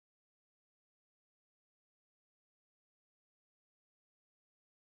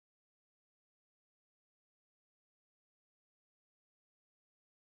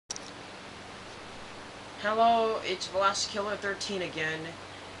Hello, it's Killer 13 again.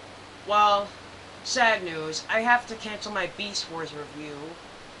 Well, sad news. I have to cancel my Beast Wars review.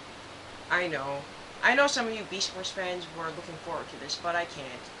 I know. I know some of you Beast Wars fans were looking forward to this, but I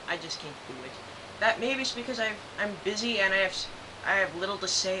can't. I just can't do it. That maybe it's because I'm busy and I have little to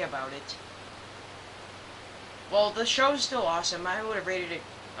say about it. Well, the show's still awesome. I would have rated it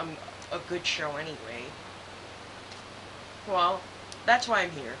a good show anyway. Well, that's why I'm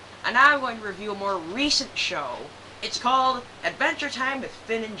here. And now I'm going to review a more recent show. It's called Adventure Time with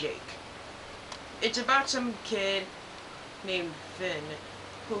Finn and Jake. It's about some kid named Finn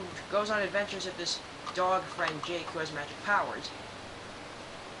who goes on adventures with this dog friend Jake who has magic powers.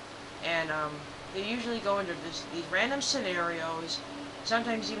 And they usually go into these random scenarios,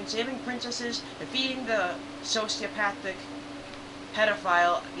 sometimes even saving princesses, defeating the sociopathic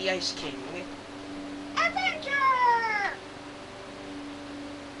pedophile, the Ice King. Adventure!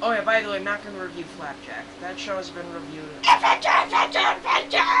 Oh yeah, by the way, I'm not going to review Flapjack. That show has been reviewed. Adventure, adventure,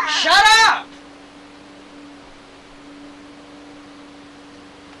 adventure! Shut up!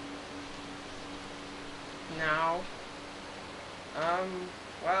 Now,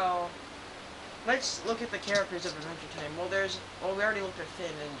 well, let's look at the characters of Adventure Time. Well, we already looked at Finn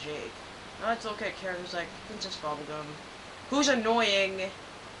and Jake. Now let's look at characters like Princess Bubblegum, who's annoying.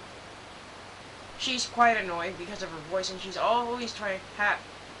 She's quite annoying because of her voice, and she's always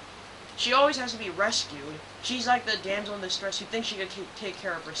she always has to be rescued. She's like the damsel in distress who thinks she can take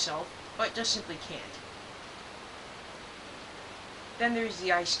care of herself, but just simply can't. Then there's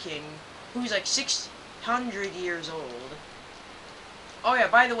the Ice King, who's like 600 years old. Oh yeah,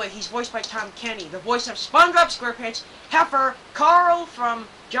 by the way, he's voiced by Tom Kenny, the voice of SpongeBob SquarePants, Heifer, Carl from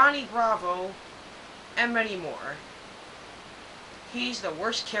Johnny Bravo, and many more. He's the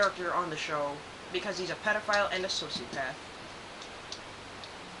worst character on the show because he's a pedophile and a sociopath.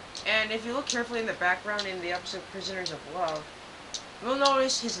 And if you look carefully in the background in the episode Prisoners of Love, you'll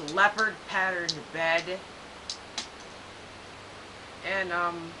notice his leopard patterned bed. And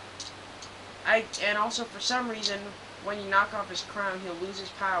also for some reason, when you knock off his crown, he'll lose his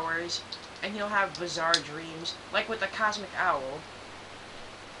powers, and he'll have bizarre dreams, like with the Cosmic Owl.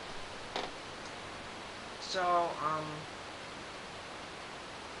 So,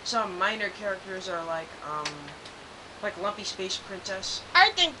 some minor characters are like Lumpy Space Princess. I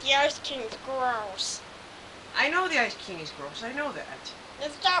think the Ice King's gross. I know the Ice King is gross, I know that.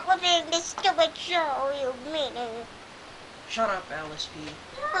 Let's stop reviewing this stupid show, you meanie. Shut up, LSP.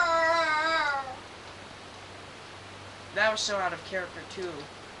 That was so out of character, too.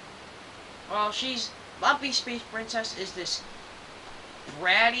 Well, Lumpy Space Princess is this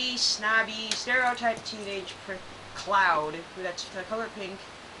bratty, snobby, stereotype teenage cloud that's the color pink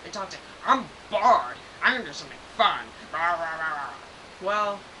and talks like, I'm bored, I'm gonna do something fun.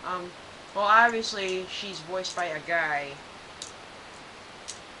 Well, obviously, she's voiced by a guy.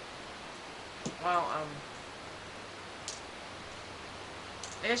 Well,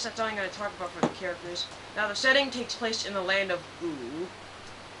 I guess that's all I'm going to talk about for the characters. Now, the setting takes place in the land of Ooh.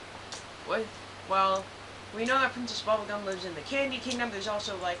 Well, we know that Princess Bubblegum lives in the Candy Kingdom. There's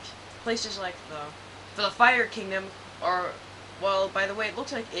also, like, places like the Fire Kingdom, or, well, by the way, it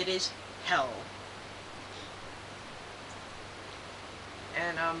looks like it is Hell.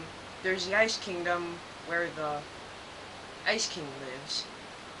 And, there's the Ice Kingdom, where the Ice King lives.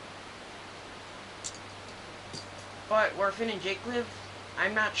 But where Finn and Jake live,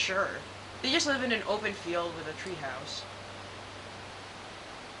 I'm not sure. They just live in an open field with a treehouse.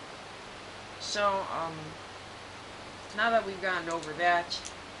 So, now that we've gone over that,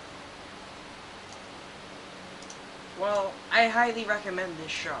 well, I highly recommend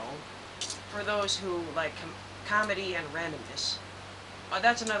this show for those who like comedy and randomness.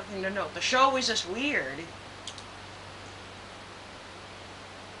 That's another thing to note. The show is just weird.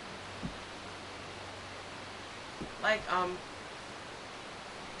 Like,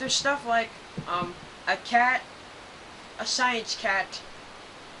 there's stuff like, a cat, a science cat,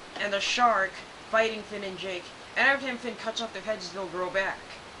 and a shark fighting Finn and Jake, and every time Finn cuts off their heads, they'll grow back.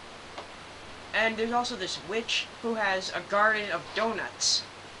 And there's also this witch who has a garden of donuts.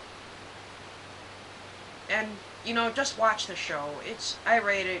 And, you know, just watch the show. I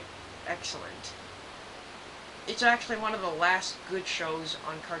rate it excellent. It's actually one of the last good shows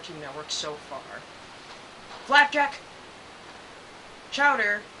on Cartoon Network so far. Flapjack,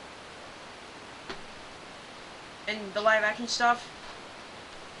 Chowder, and the live action stuff.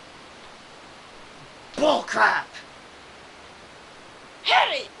 Bullcrap!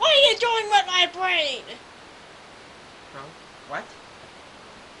 Hey, what are you doing with my brain? Huh? What?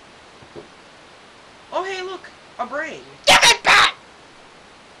 Oh hey look, a brain. Give it back!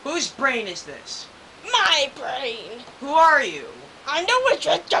 Whose brain is this? My brain. Who are you? I know it's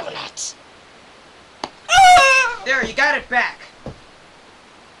your donuts. Ah! There, you got it back.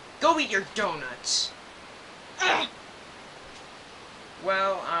 Go eat your donuts. Ah!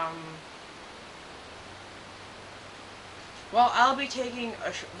 Well, I'll be taking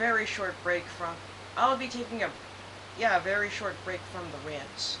a very short break from. I'll be taking a very short break from the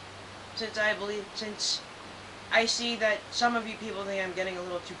rants, since I see that some of you people think I'm getting a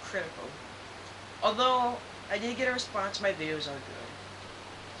little too critical. Although I did get a response, my videos are good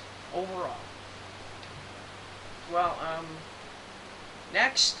overall. Well,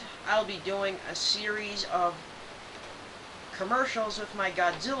 next I'll be doing a series of commercials with my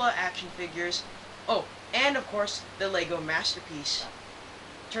Godzilla action figures. Oh, and of course, the Lego Masterpiece.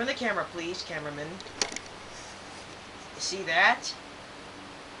 Turn the camera, please, cameraman. You see that?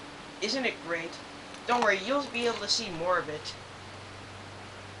 Isn't it great? Don't worry, you'll be able to see more of it.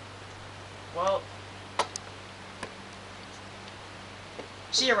 Well,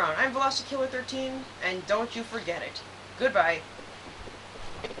 see you around. I'm VelociKiller13, and don't you forget it. Goodbye.